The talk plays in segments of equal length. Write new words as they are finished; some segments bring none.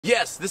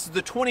Yes, this is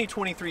the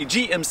 2023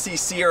 GMC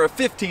Sierra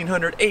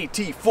 1500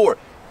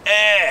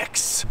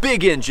 AT4X.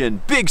 Big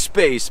engine, big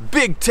space,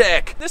 big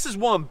tech. This is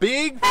one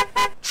big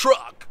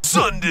truck.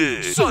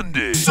 Sunday.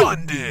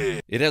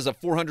 It has a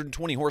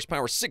 420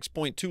 horsepower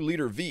 6.2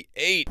 liter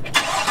V8.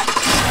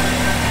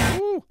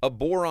 A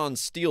boron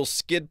steel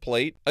skid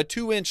plate, a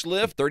 2-inch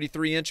lift,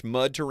 33-inch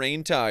mud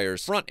terrain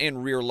tires, front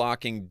and rear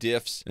locking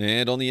diffs,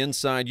 and on the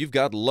inside you've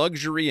got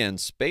luxury and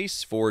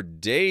space for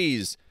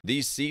days.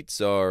 These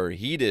seats are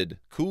heated,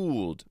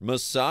 cooled,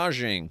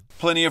 massaging.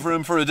 Plenty of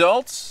room for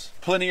adults,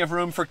 plenty of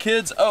room for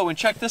kids. Oh, and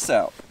check this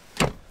out.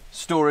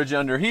 Storage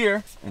under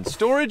here and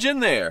storage in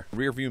there.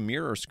 Rear view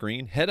mirror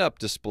screen, head-up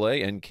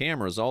display, and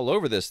cameras all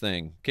over this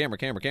thing. Camera.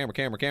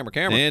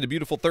 And a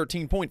beautiful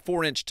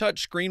 13.4-inch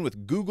touchscreen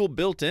with Google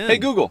built in. Hey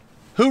Google,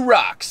 who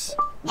rocks?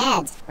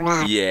 Dad's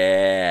rock.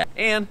 Yeah.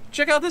 And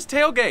check out this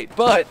tailgate.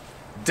 But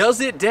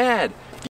does it, Dad?